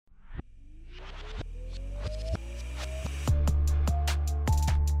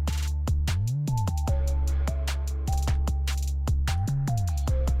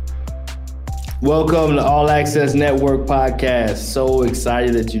Welcome to All Access Network Podcast. So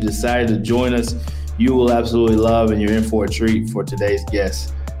excited that you decided to join us. You will absolutely love, and you're in for a treat for today's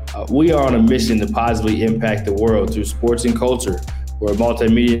guest. We are on a mission to positively impact the world through sports and culture. We're a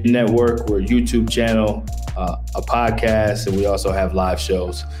multimedia network, we're a YouTube channel, a podcast, and we also have live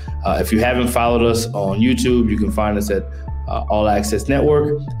shows. If you haven't followed us on YouTube, you can find us at All Access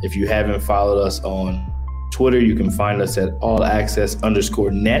Network. If you haven't followed us on Twitter, you can find us at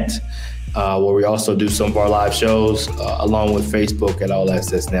allaccess_net, where we also do some of our live shows, along with Facebook at All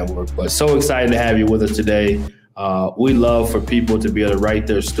Access Network. But so excited to have you with us today. We love for people to be able to write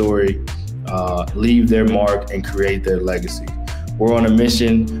their story, leave their mark, and create their legacy. We're on a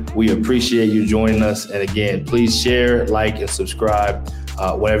mission. We appreciate you joining us. And again, please share, like, and subscribe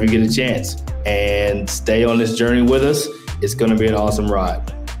whenever you get a chance. And stay on this journey with us. It's going to be an awesome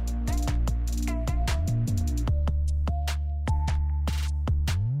ride.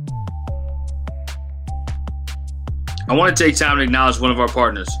 I want to take time to acknowledge one of our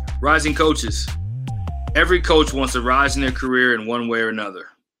partners, Rising Coaches. Every coach wants to rise in their career in one way or another.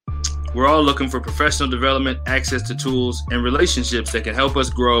 We're all looking for professional development, access to tools, and relationships that can help us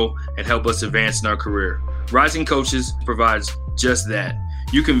grow and help us advance in our career. Rising Coaches provides just that.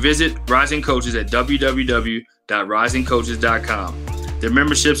 You can visit Rising Coaches at www.risingcoaches.com. Their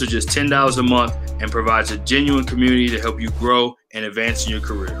memberships are just $10 a month and provides a genuine community to help you grow and advance in your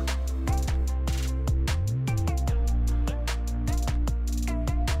career.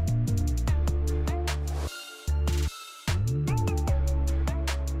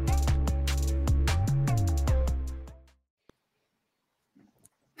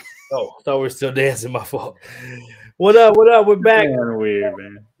 Oh, I thought we were still dancing. My fault. What up? What up? We're back. Weird,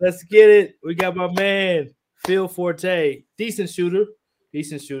 man. Let's get it. We got my man, Phil Forte. Decent shooter.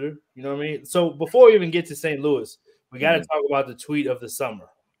 You know what I mean? So before we even get to St. Louis, we got to talk about the tweet of the summer.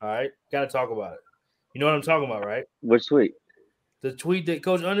 All right? Got to talk about it. You know what I'm talking about, right? Which tweet? The tweet that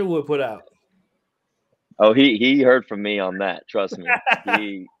Coach Underwood put out. Oh, he heard from me on that. Trust me.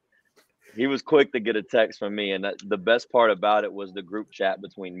 He was quick to get a text from me, and the best part about it was the group chat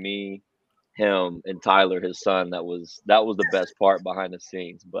between me, him, and Tyler, his son. That was the best part behind the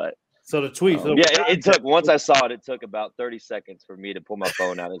scenes. But so the tweet, it took. Once I saw it, it took about 30 seconds for me to pull my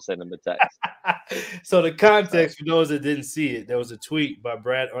phone out and send him a text. So the context for those that didn't see it, there was a tweet by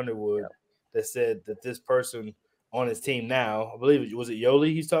Brad Underwood that said that this person on his team now, I believe it was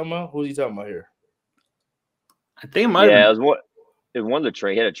Yoli he's talking about. Who's he talking about here? I think it might. Yeah, it was one of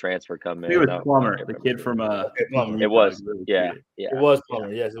the he had a transfer come in. It was Plummer, the kid from Plummer. It was, yeah. It was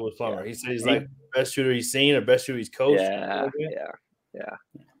Plummer. Yes, it was Plummer. He said he's like best shooter he's seen or best shooter he's coached. Yeah.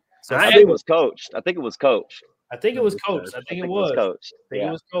 So I think it was coached. I think it was coached. It was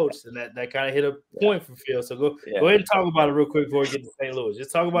coached, and that kind of hit a point for Phil. So go ahead and talk about it real quick before we get to St. Louis.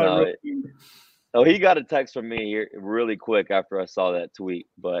 Just talk about it real quick. Oh, he got a text from me here really quick after I saw that tweet,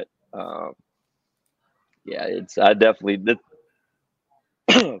 but I definitely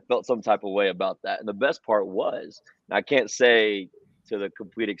felt some type of way about that. And the best part was, I can't say to the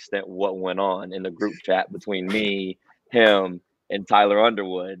complete extent what went on in the group chat between me, him, and Tyler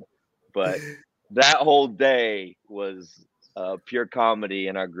Underwood, but that whole day was pure comedy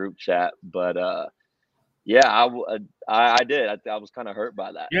in our group chat. But I did. I was kind of hurt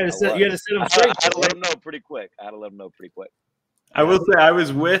by that. You had to set him straight. I had to let him know pretty quick. I will say I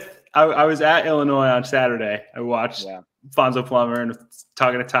was at Illinois on Saturday. I watched Fonzo Plummer and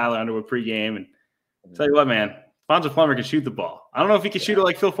talking to Tyler Underwood pregame. And I'll tell you what, man, Fonzo Plummer can shoot the ball. I don't know if he can shoot it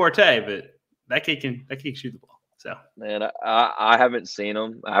like Phil Forte, but that kid can shoot the ball. So, man, I haven't seen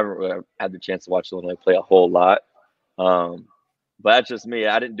him. I haven't really had the chance to watch Illinois play a whole lot. But that's just me.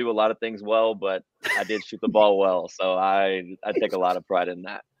 I didn't do a lot of things well, but I did shoot the ball well. So I take a lot of pride in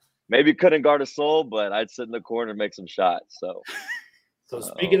that. Maybe couldn't guard a soul, but I'd sit in the corner and make some shots. So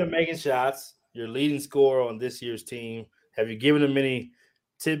speaking of making shots, your leading scorer on this year's team, have you given him any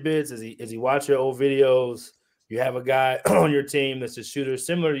tidbits? Has he watched your old videos? You have a guy on your team that's a shooter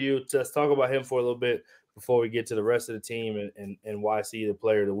similar to you. Let's talk about him for a little bit before we get to the rest of the team and YC, the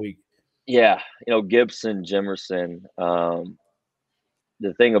player of the week. Yeah, Gibson, Jimerson.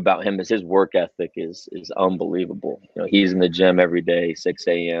 The thing about him is his work ethic is unbelievable. He's in the gym every day, 6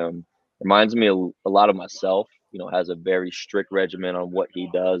 a.m. Reminds me a lot of myself. Has a very strict regimen on what he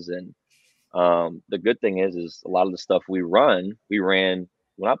does. And the good thing is a lot of the stuff we ran when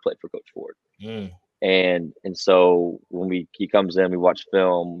I played for Coach Ford. And so when he comes in, we watch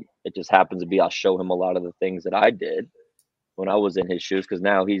film. It just happens to be I'll show him a lot of the things that I did when I was in his shoes, because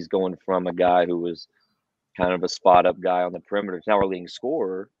now he's going from a guy who was kind of a spot up guy on the perimeter to now our leading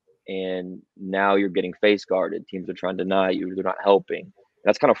scorer, and now you're getting face guarded. Teams are trying to deny you. They're not helping.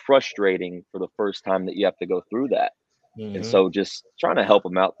 That's kind of frustrating for the first time that you have to go through that. Mm-hmm. And so just trying to help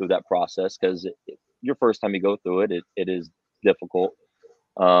them out through that process, because your first time you go through it, it is difficult.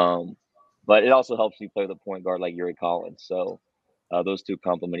 But it also helps you play with a point guard like Yuri Collins. So those two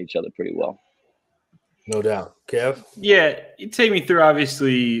complement each other pretty well. No doubt. Kev? Yeah, you take me through,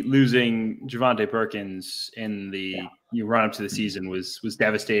 obviously, losing Javonte Perkins in the run up to the season was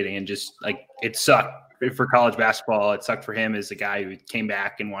devastating, and just like it sucked for college basketball. It sucked for him as a guy who came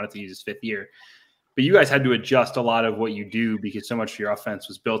back and wanted to use his 5th year. But you guys had to adjust a lot of what you do because so much of your offense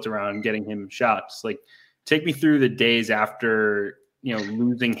was built around getting him shots. Like, take me through the days after,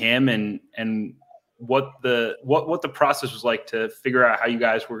 losing him and what the process was like to figure out how you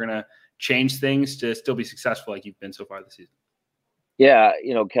guys were going to change things to still be successful like you've been so far this season. Yeah,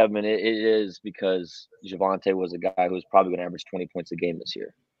 Kevin, it is because Javonte was a guy who was probably going to average 20 points a game this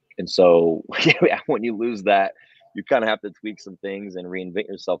year. And so when you lose that, you kind of have to tweak some things and reinvent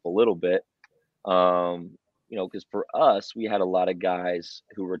yourself a little bit. Because for us, we had a lot of guys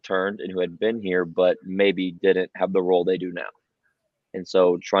who returned and who had been here, but maybe didn't have the role they do now. And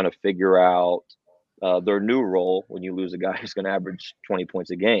so trying to figure out their new role when you lose a guy who's going to average 20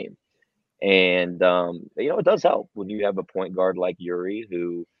 points a game. And, it does help when you have a point guard like Yuri,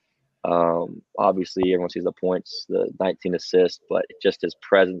 who obviously everyone sees the points, the 19 assists, but just his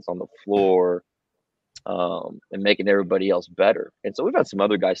presence on the floor and making everybody else better. And so we've had some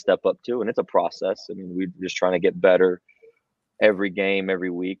other guys step up too, and it's a process. I mean, we're just trying to get better every game, every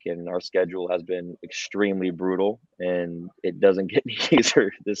week, and our schedule has been extremely brutal, and it doesn't get any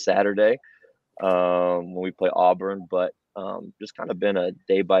easier this Saturday when we play Auburn, but just kind of been a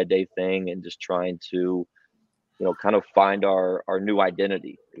day-by-day thing and just trying to, kind of find our new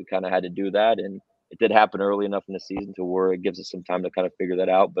identity. We kind of had to do that, and it did happen early enough in the season to where it gives us some time to kind of figure that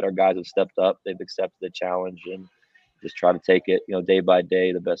out. But our guys have stepped up. They've accepted the challenge and just try to take it, day by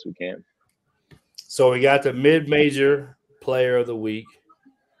day the best we can. So we got the mid-major player of the week,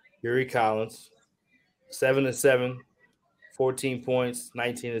 Yuri Collins, 7-7, 14 points,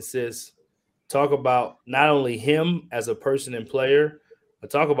 19 assists. Talk about not only him as a person and player, but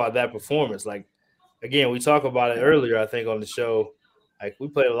talk about that performance. Like, again, we talked about it earlier, I think, on the show. Like, we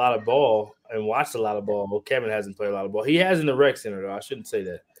played a lot of ball and watched a lot of ball. Well, Kevin hasn't played a lot of ball. He has in the rec center, though. I shouldn't say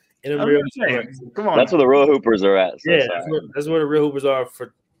that. In the real, come on. That's where the real hoopers are at. So yeah, that's where the real hoopers are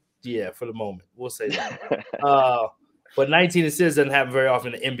for the moment. We'll say that. But 19 assists doesn't happen very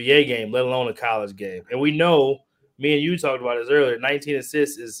often in an NBA game, let alone a college game. And we know, me and you talked about this earlier, 19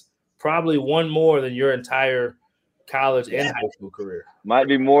 assists is probably one more than your entire college and high school career. Might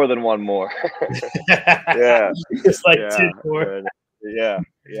be more than one more. Yeah. It's like 10 more. Yeah.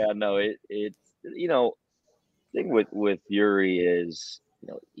 No, it's thing with Yuri is,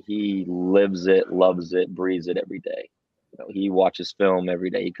 he lives it, loves it, breathes it every day. He watches film every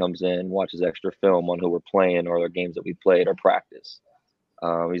day. He comes in, watches extra film on who we're playing or the games that we played or practice.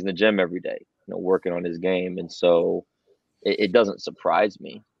 He's in the gym every day, working on his game. And so it doesn't surprise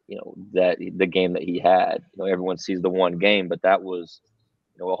me, that the game that he had, everyone sees the one game, but that was,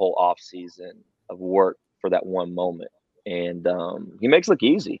 a whole off season of work for that one moment. And he makes it look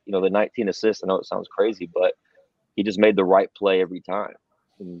easy, the 19 assists. I know it sounds crazy, but he just made the right play every time.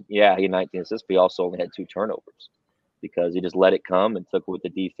 And yeah, he had 19 assists, but he also only had 2 turnovers because he just let it come and took what the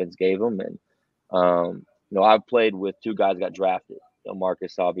defense gave him. And, I've played with 2 guys that got drafted,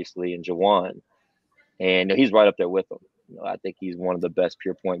 Marcus, obviously, and Jawan. And he's right up there with them. I think he's one of the best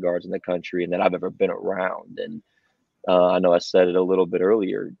pure point guards in the country and that I've ever been around. And I know I said it a little bit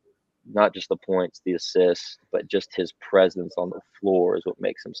earlier, not just the points, the assists, but just his presence on the floor is what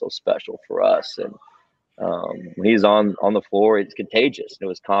makes him so special for us. And when he's on the floor, it's contagious.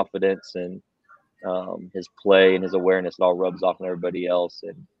 His confidence and his play and his awareness, it all rubs off on everybody else.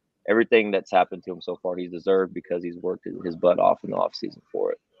 And everything that's happened to him so far, he's deserved because he's worked his butt off in the offseason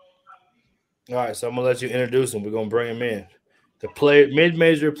for it. All right, so I'm going to let you introduce him. We're going to bring him in. The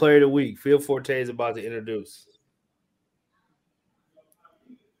mid-major player of the week, Phil Forte is about to introduce.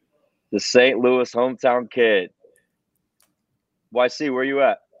 The St. Louis hometown kid. YC, where you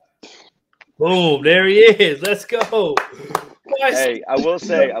at? Boom, there he is. Let's go. Hey, I will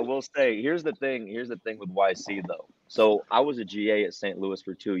say, here's the thing with YC, though. So I was a GA at St. Louis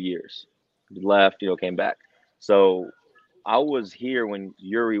for 2 years. Left, came back. So I was here when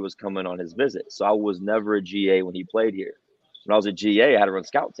Yuri was coming on his visit. So I was never a GA when he played here. When I was a GA, I had to run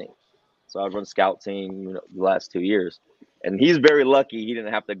scout team. So I run scout team the last 2 years. And he's very lucky he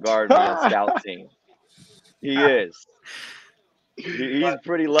didn't have to guard me on scout team. He is. He's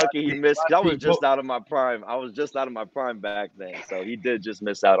pretty lucky he missed. I was just out of my prime. Back then. So he did just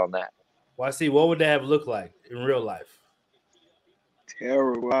miss out on that. YC, what would that have looked like in real life?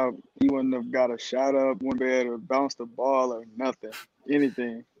 Terrible. He wouldn't have got a shot up, wouldn't be able to bounce the ball or nothing,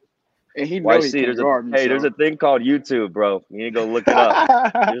 anything. And he knows he can guard me. There's a thing called YouTube, bro. You need to go look it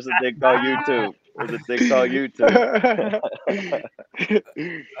up. There's a thing called YouTube.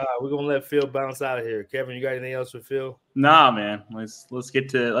 We're gonna let Phil bounce out of here. Kevin, you got anything else for Phil? Nah, man. Let's get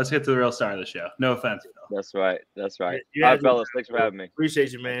to the real star of the show. No offense, Phil. That's right. All right, fellas. Thanks for having me.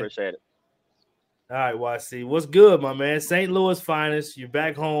 Appreciate you, man. Appreciate it. All right, YC. What's good, my man? St. Louis finest. You're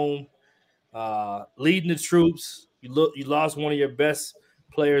back home, leading the troops. You lost one of your best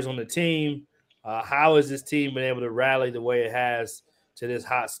players on the team. How has this team been able to rally the way it has to this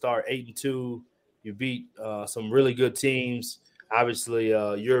hot start, 8-2? You beat some really good teams. Obviously,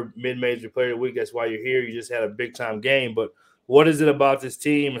 you're mid-major player of the week. That's why you're here. You just had a big-time game. But what is it about this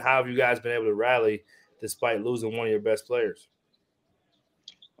team, and how have you guys been able to rally despite losing one of your best players?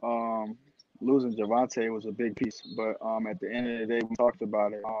 Losing Javonte was a big piece. But at the end of the day, we talked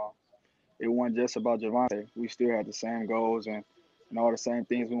about it. It wasn't just about Javonte. We still had the same goals and all the same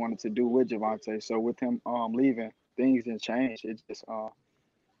things we wanted to do with Javonte. So with him leaving, things didn't change. It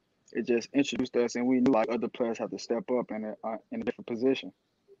just introduced us, and we knew like other players have to step up in a different position.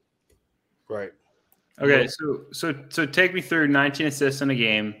 Right. Okay, so take me through 19 assists in a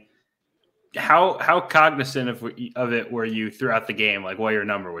game. How cognizant of it were you throughout the game? Like what your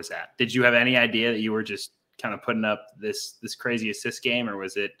number was at? Did you have any idea that you were just kind of putting up this crazy assist game, or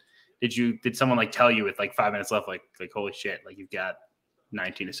was it? Did someone like tell you with like 5 minutes left, like holy shit, like you've got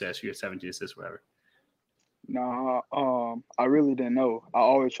 19 assists, you got 17 assists, whatever? No, I really didn't know. I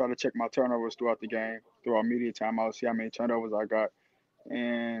always try to check my turnovers throughout the game, throughout media timeouts, see how many turnovers I got.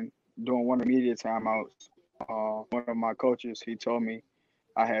 And during one of the media timeouts, one of my coaches, he told me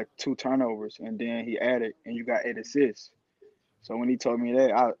I had 2 turnovers, and then he added, and you got 8 assists. So when he told me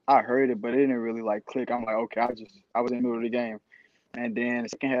that, I heard it, but it didn't really like click. I'm like, okay, I was in the middle of the game. And then the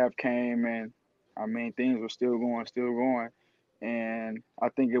second half came, and I mean, things were still going. And I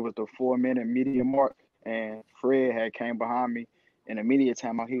think it was the 4-minute media mark, and Fred had came behind me in the media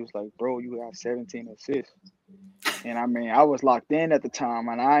timeout. He was like, bro, you got 17 assists. And I mean, I was locked in at the time,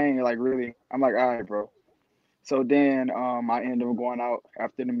 and I ain't like really, I'm like, all right, bro. So then I ended up going out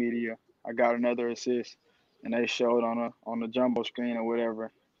after the media. I got another assist, and they showed on the jumbo screen or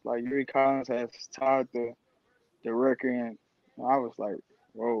whatever. Like, Yuri Collins has tied the record, and I was like,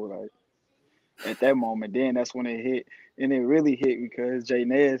 whoa, like, at that moment, then that's when it hit. And it really hit because Jay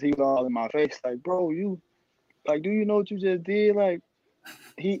Nez, he was all in my face, like, bro, you, like, do you know what you just did? Like,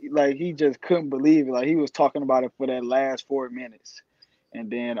 he just couldn't believe it. Like, he was talking about it for that last 4 minutes.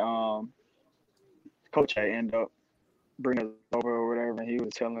 And then Coach had ended up bringing us over or whatever, and he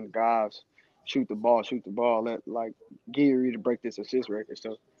was telling the guys, shoot the ball, let Geary to break this assist record.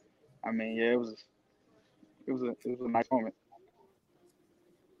 So, I mean, yeah, it was a nice moment.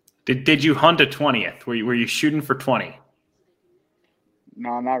 Did you hunt a 20th? Were you shooting for 20?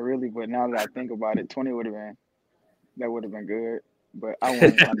 No, not really. But now that I think about it, 20 would have been good. But I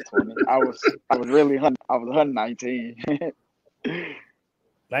wasn't hunting 20. I was really hunting. I was hunting 19.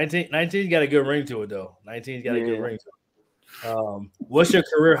 19's got a good ring to it, though. 19's got a good ring to it. What's your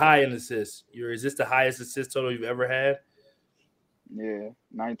career high in assists? Is this the highest assist total you've ever had? Yeah,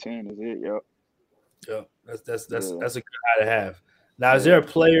 19 is it. Yep. Yep. That's a good high to have. Now, is there a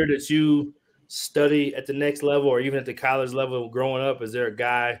player that you study at the next level or even at the college level growing up? Is there a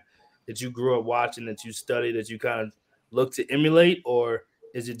guy that you grew up watching that you study that you kind of look to emulate, or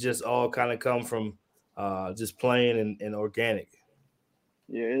is it just all kind of come from just playing and organic?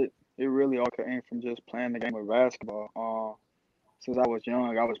 Yeah, it really all came from just playing the game of basketball. Since I was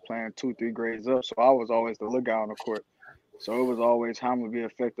young, I was playing 2-3 grades up, so I was always the lookout on the court. So it was always how I'm going to be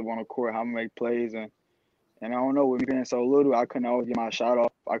effective on the court, how I'm going to make plays. And I don't know, with me being so little, I couldn't always get my shot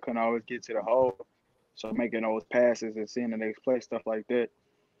off. I couldn't always get to the hole. So making those passes and seeing the next play, stuff like that,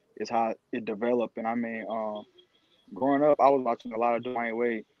 is how it developed. And I mean, growing up, I was watching a lot of Dwayne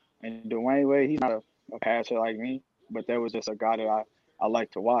Wade. And Dwayne Wade, he's not a passer like me, but that was just a guy that I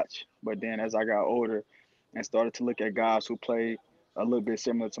like to watch. But then as I got older and started to look at guys who played a little bit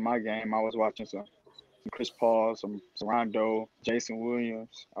similar to my game, I was watching some Chris Paul, some Rondo, Jason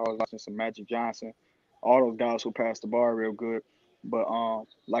Williams. I was watching some Magic Johnson, all those guys who passed the bar real good. But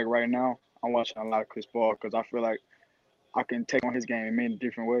like right now, I'm watching a lot of Chris Paul because I feel like I can take on his game in many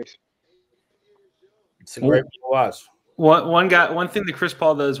different ways. It's a great to watch. One thing that Chris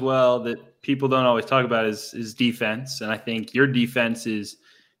Paul does well that people don't always talk about is defense, and I think your defense is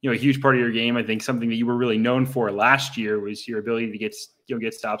a huge part of your game. I think something that you were really known for last year was your ability to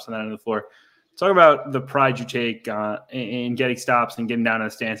get stops on that end of the floor. Talk about the pride you take in getting stops and getting down on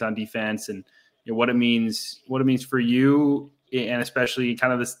the stance on defense, and what it means for you and especially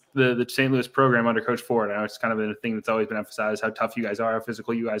kind of the St. Louis program under Coach Ford. I know it's kind of been a thing that's always been emphasized, how tough you guys are, how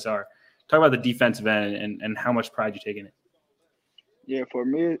physical you guys are. Talk about the defensive end and how much pride you take in it. Yeah, for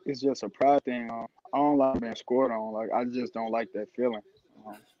me, it's just a pride thing. I don't like being scored on. Like, I just don't like that feeling.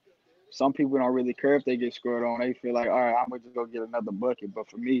 Some people don't really care if they get scored on. They feel like, all right, I'm going to just go get another bucket. But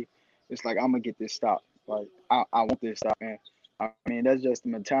for me, it's like, I'm going to get this stop. Like, I want this stop. And, I mean, that's just the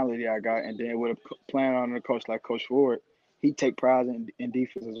mentality I got. And then with playing under a coach like Coach Ford, he take pride in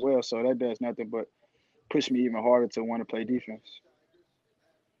defense as well. So that does nothing but push me even harder to want to play defense.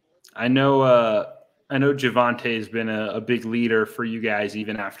 I know Javonte has been a big leader for you guys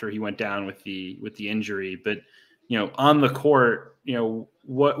even after he went down with the injury. But on the court,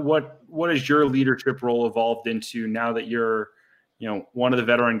 what has your leadership role evolved into now that you're one of the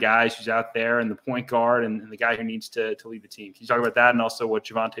veteran guys who's out there and the point guard and the guy who needs to lead the team? Can you talk about that and also what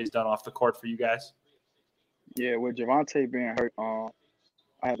Javonte's done off the court for you guys? Yeah, with Javonte being hurt,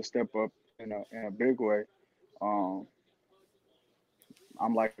 I had to step up in a big way.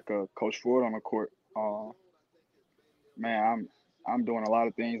 I'm like a Coach Ford on the court. Man, I'm doing a lot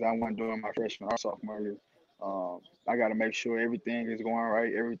of things I wasn't doing my freshman or sophomore year. I got to make sure everything is going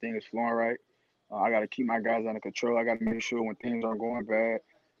right, everything is flowing right. I got to keep my guys under control. I got to make sure when things are going bad,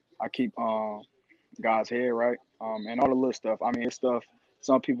 I keep guys' head right, and all the little stuff. I mean, it's stuff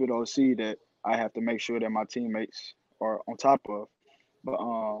some people don't see that I have to make sure that my teammates are on top of. But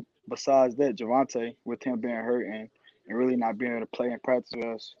besides that, Javonte, with him being hurt and really not being able to play and practice with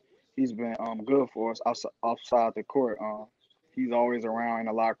us, he's been good for us outside the court. He's always around in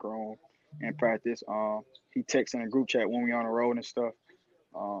the locker room and practice. He texts in a group chat when we on the road and stuff.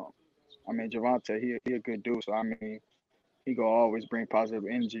 I mean, Javonte, he a good dude. So, I mean, he gonna always bring positive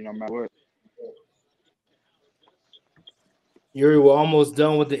energy no matter what. Yuri, we're almost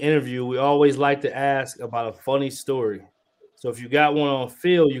done with the interview. We always like to ask about a funny story. So if you got one on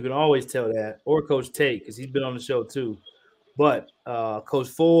Phil, you can always tell that, or Coach Tate, because he's been on the show too. But Coach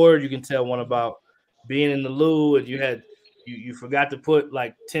Ford, you can tell one about being in the Lou, and you forgot to put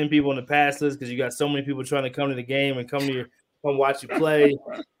like 10 people on the pass list because you got so many people trying to come to the game and come watch you play.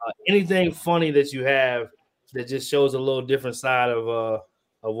 Anything funny that you have that just shows a little different side of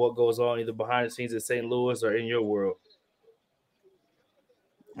what goes on either behind the scenes at St. Louis or in your world.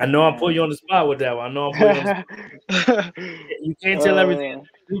 I know I'm putting you on the spot with that one. I know I'm putting you on the spot. You can't tell everything in the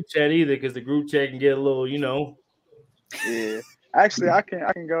group chat either because the group chat can get a little, Yeah. Actually, I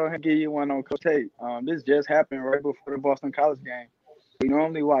can go ahead and give you one on Coach Tate. This just happened right before the Boston College game. We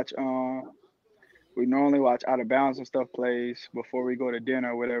normally watch Out of Bounds and stuff plays before we go to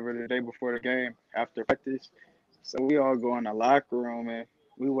dinner or whatever the day before the game after practice. So we all go in the locker room and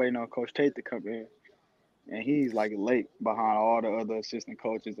we waiting on Coach Tate to come in. And he's like late behind all the other assistant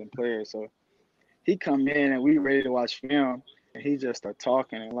coaches and players. So he come in and we ready to watch film and he just start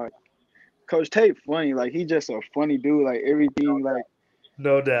talking and like Coach Tate funny. Like he just a funny dude. Like everything like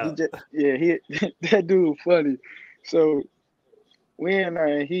no doubt. That dude funny. So we in there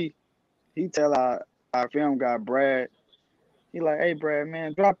and he tell our film guy Brad, he like, hey Brad,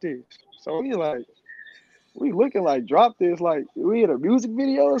 man, drop this. So we looking like drop this, like we in a music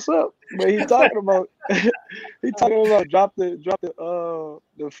video or something. But he talking about drop the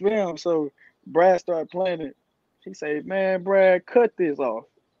film. So Brad started playing it. He say, man, Brad, cut this off.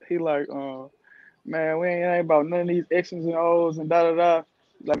 He like, man, we ain't about none of these X's and O's and da.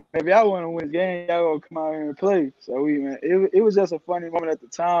 Like, if y'all want to win the game, y'all gonna come out here and play. So it was just a funny moment at the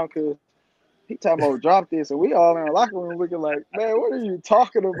time because he talking about drop this, and we all in the locker room looking like, man, what are you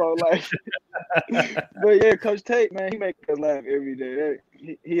talking about? Like, but yeah, Coach Tate, man, he make us laugh every day.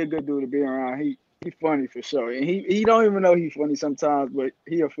 He a good dude to be around. He funny for sure, and he don't even know he's funny sometimes, but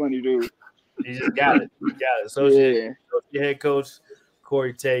he a funny dude. He just got it. So your head coach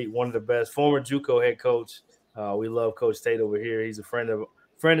Corey Tate, one of the best, former JUCO head coach. We love Coach Tate over here. He's a friend of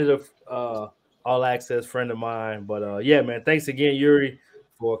the All Access, friend of mine. But yeah, man, thanks again, Yuri,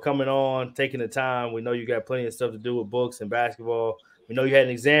 for coming on, taking the time. We know you got plenty of stuff to do with books and basketball. We know you had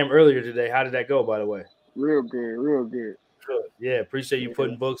an exam earlier today. How did that go, by the way? Real good. Good. Yeah, appreciate you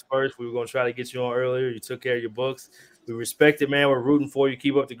putting books first. We were going to try to get you on earlier. You took care of your books. We respect it, man. We're rooting for you.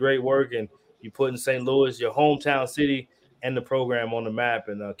 Keep up the great work. And you putting St. Louis, your hometown city, and the program on the map.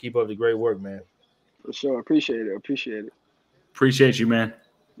 And keep up the great work, man. For sure. Appreciate it. Appreciate you, man.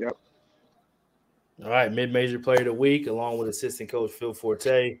 Yep. All right, mid-major player of the week, along with assistant coach Phil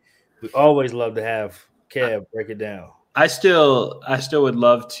Forte. We always love to have Kev break it down. I still would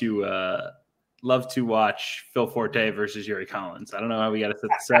love to watch Phil Forte versus Yuri Collins. I don't know how we got to set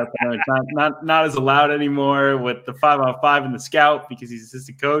this up. I know it's not as allowed anymore with the 5-on-5 and the scout because he's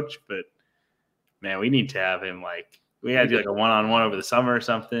assistant coach. But man, we need to have him like We had to do like a one-on-one over the summer or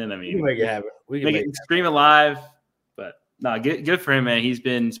something. I mean, we can make it happen. We can make it stream it live. But no, good for him, man. He's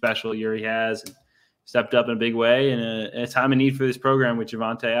been special. Yuri has and stepped up in a big way in a time of need for this program with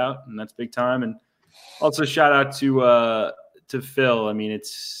Javonte out, and that's big time. And also shout out to Phil. I mean,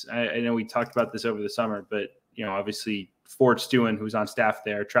 I know we talked about this over the summer, but obviously Ford Stewart, who's on staff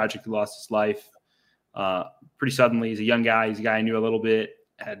there, tragically lost his life pretty suddenly. He's a young guy. He's a guy I knew a little bit,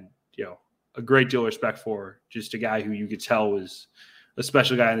 had a great deal of respect for, just a guy who you could tell was a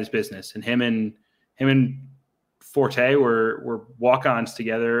special guy in this business. And him and Forte were walk-ons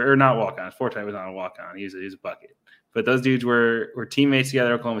together, or not walk-ons. Forte was not a walk-on. He was a bucket. But those dudes were teammates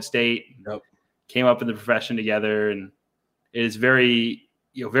together at Oklahoma State. Yep. Came up in the profession together, and it is very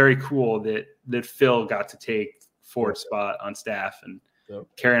cool that Phil got to take Ford's spot on staff and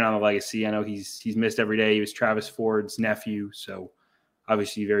carrying on the legacy. I know he's missed every day. He was Travis Ford's nephew, so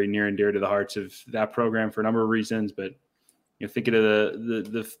obviously very near and dear to the hearts of that program for a number of reasons. But thinking of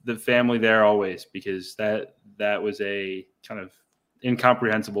the family there always, because that was a kind of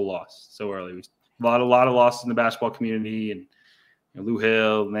incomprehensible loss so early. A lot of losses in the basketball community, and Lou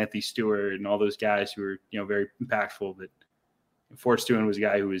Hill and Anthony Stewart and all those guys who were very impactful. But Ford Stewart was a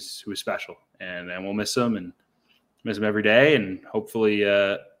guy who was special, and we'll miss him every day. And hopefully,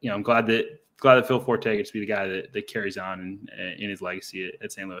 I'm glad that Phil Forte gets to be the guy that carries on in his legacy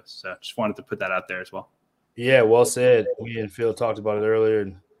at St. Louis. So just wanted to put that out there as well. Yeah, well said. Me and Phil talked about it earlier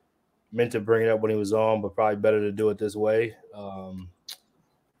and meant to bring it up when he was on, but probably better to do it this way.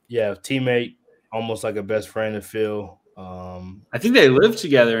 Teammate, almost like a best friend of Phil. I think they lived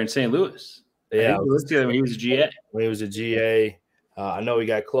together in St. Louis. Yeah, they lived together when he was a GA. When he was a GA, I know he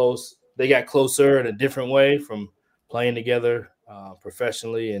got close. They got closer in a different way from playing together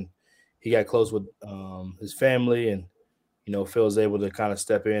professionally, and he got close with his family. And Phil was able to kind of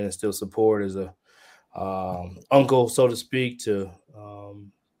step in and still support as a uncle, so to speak, to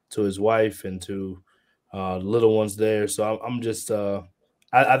his wife and to the little ones there. So I'm just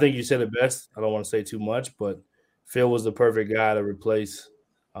I think you said it best. I don't want to say too much, but Phil was the perfect guy to replace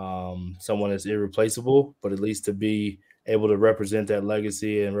someone that's irreplaceable, but at least to be able to represent that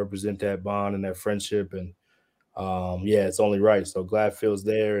legacy and represent that bond and that friendship. And it's only right. So glad Phil's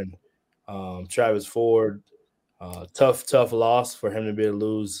there. And Travis Ford, tough loss for him to be able to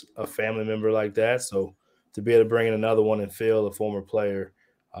lose a family member like that. So to be able to bring in another one and Phil, a former player,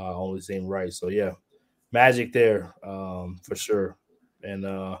 only seemed right. So magic there for sure.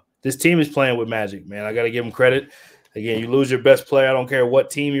 And this team is playing with magic, man. I got to give them credit. Again, you lose your best player. I don't care what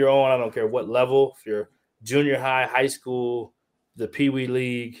team you're on. I don't care what level. If you're junior high, high school, the Pee Wee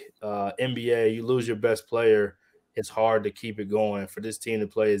League, NBA, you lose your best player, it's hard to keep it going. For this team to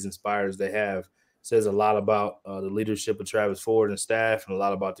play as inspired as they have, says a lot about the leadership of Travis Ford and staff, and a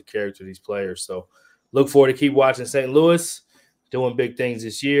lot about the character of these players. So look forward to keep watching St. Louis doing big things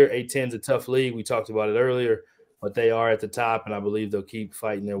this year. A-10's a tough league. We talked about it earlier, but they are at the top, and I believe they'll keep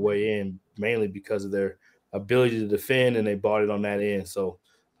fighting their way in, mainly because of their ability to defend, and they bought it on that end. So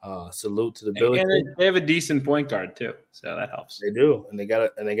salute to the ability. And they have a decent point guard too, so that helps. They do, and they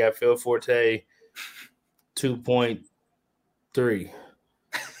got Phil Forte 2.3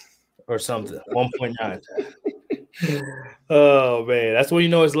 or something, 1.9. Oh man, that's when you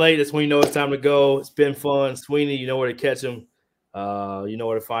know it's late. That's when you know it's time to go. It's been fun, Sweeney. You know where to catch them. You know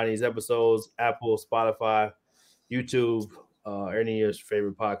where to find these episodes: Apple, Spotify, YouTube, any of your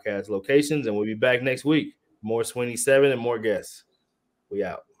favorite podcast locations. And we'll be back next week. More Sweeney 7 and more guests. We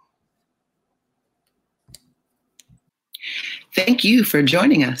out. Thank you for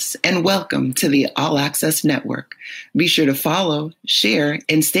joining us, and welcome to the All Access Network. Be sure to follow, share,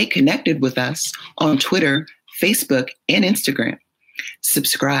 and stay connected with us on Twitter, Facebook, and Instagram.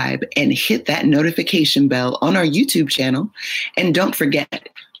 Subscribe and hit that notification bell on our YouTube channel. And don't forget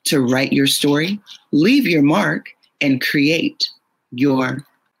to write your story, leave your mark, and create your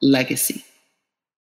legacy.